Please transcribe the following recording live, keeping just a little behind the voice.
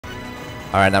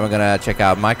All right, now we're gonna check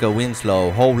out Michael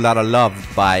Winslow, "Whole Lotta Love"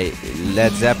 by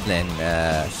Led Zeppelin.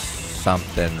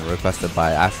 Something requested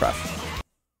by Ashraf.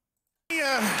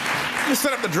 Let's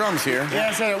set up the drums here.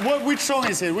 Yeah, so which song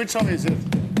is it? Which song is it?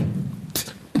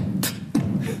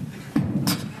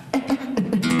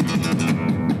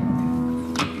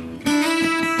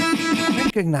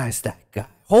 Recognize that guy.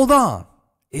 Hold on.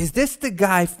 Is this the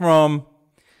guy from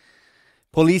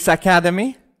Police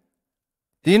Academy?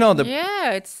 Do you know the...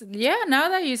 Yeah, now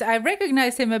that I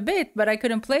recognize him a bit, but I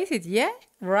couldn't place it yet,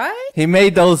 right? He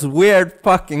made those weird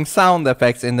fucking sound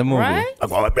effects in the movie. Right?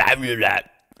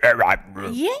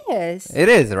 Yes. It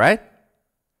is, right?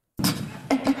 I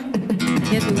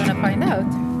guess we're gonna find out.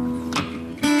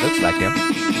 Looks like him.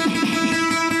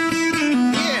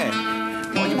 Yeah.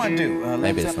 What do you want to do?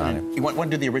 Maybe it's not him. You want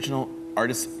to do the original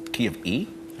artist key of E?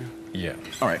 Yeah.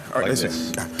 All right, Like listen.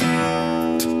 this.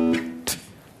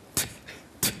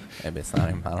 Maybe it's not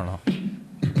him. I don't know.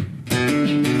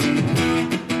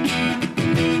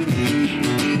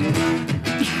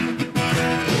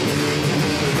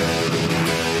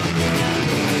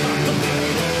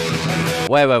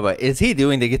 Wait. Is he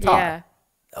doing the guitar? Yeah.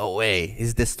 Oh, wait.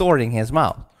 He's distorting his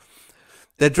mouth.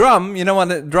 The drum, you know what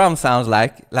the drum sounds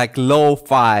like? Like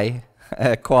lo-fi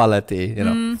quality, you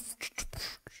know.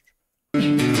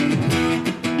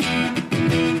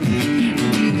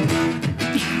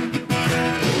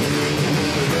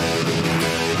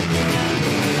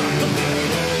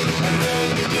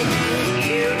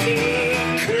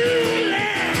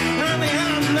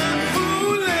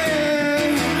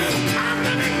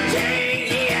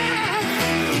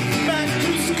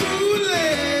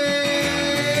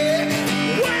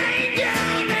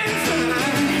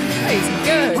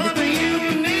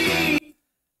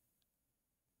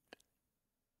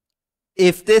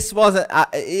 If this wasn't,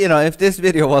 if this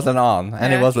video wasn't on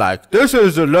and it was like, this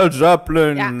is a Led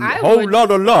Zeppelin whole lot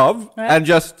of love, and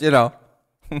just,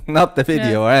 not the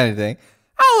video or anything,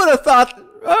 I would have thought,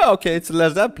 oh, okay, it's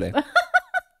Led Zeppelin.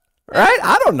 Right?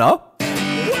 I don't know.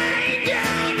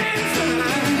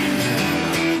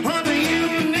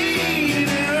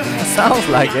 Sounds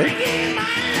like it.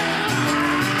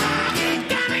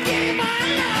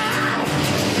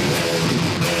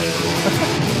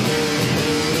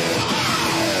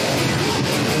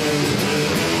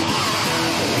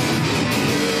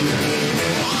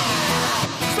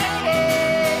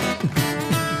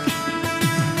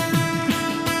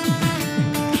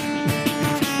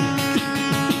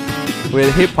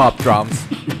 With hip-hop drums.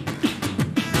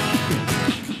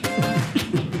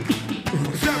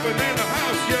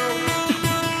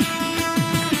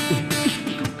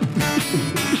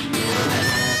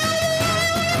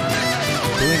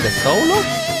 Doing the solo?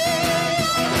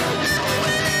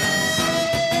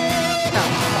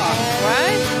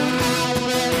 Right?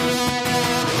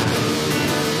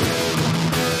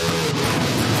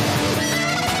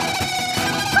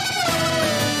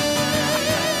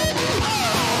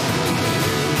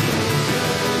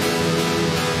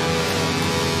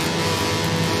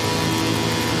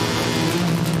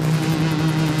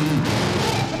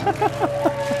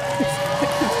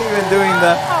 Even doing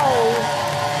the...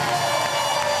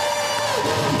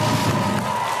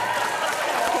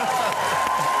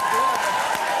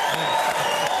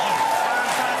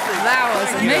 That was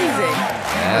amazing.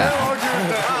 Yeah.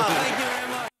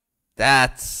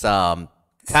 That's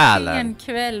talent. En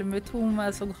kväll med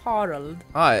Thomas och Harald.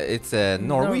 It's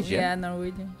Norwegian. Yeah,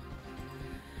 Norwegian.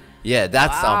 Yeah,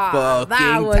 that's some fucking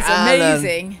That was talent.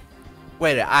 amazing.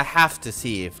 Wait, I have to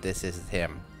see if this is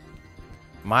him.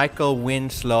 Michael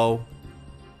Winslow.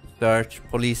 Search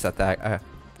police attack.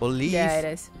 Police. Yeah, it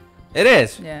is. It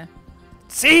is. Yeah.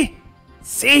 See?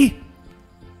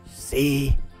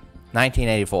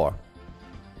 1984.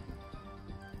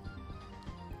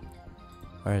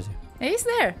 Where is he? He's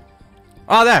there.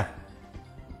 Oh, there.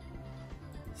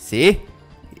 See?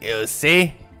 You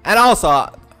see? And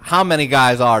also, how many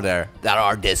guys are there that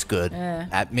are this good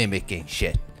at mimicking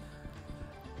shit?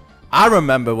 I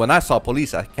remember when I saw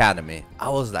Police Academy, I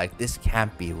was like, this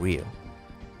can't be real.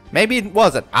 Maybe it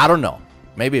wasn't. I don't know.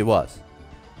 Maybe it was.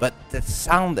 But the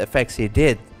sound effects he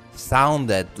did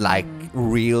sounded like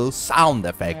real sound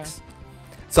effects.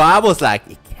 Yeah. So I was like,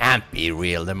 it can't be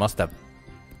real. They must have...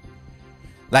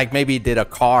 Like maybe did a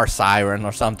car siren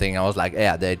or something. I was like,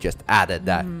 yeah, they just added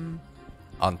that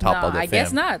on top of the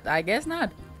film. I guess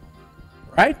not.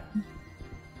 Right?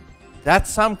 That's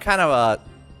some kind of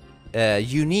a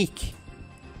unique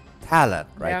talent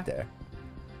right there.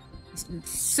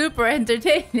 Super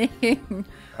entertaining.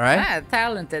 Right?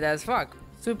 Talented as fuck.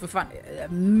 Super fun.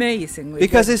 Amazing.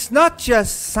 Because it's not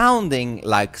just sounding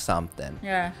like something.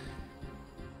 Yeah.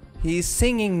 he's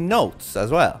singing notes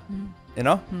as well. You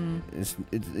know,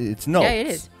 it's notes. Yeah, it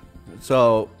is.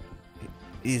 So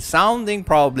he's sounding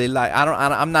probably like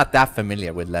I'm not that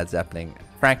familiar with Led Zeppelin.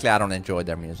 Frankly, I don't enjoy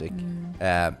their music.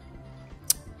 But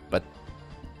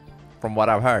from what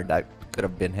I've heard, that could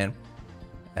have been him.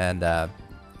 And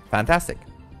fantastic.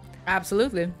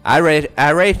 Absolutely. I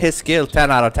rate his skill 10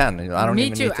 out of 10. I don't Me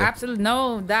even too. need to. Absolutely,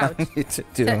 no doubt. Me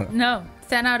too. No,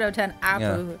 10 out of 10.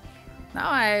 Absolutely. Now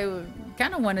I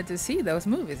kind of wanted to see those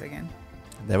movies again.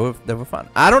 They were fun.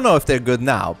 I don't know if they're good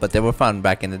now, but they were fun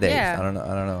back in the days. Yeah. I don't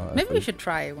know. Maybe we should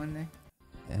try it one day.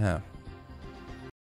 Yeah.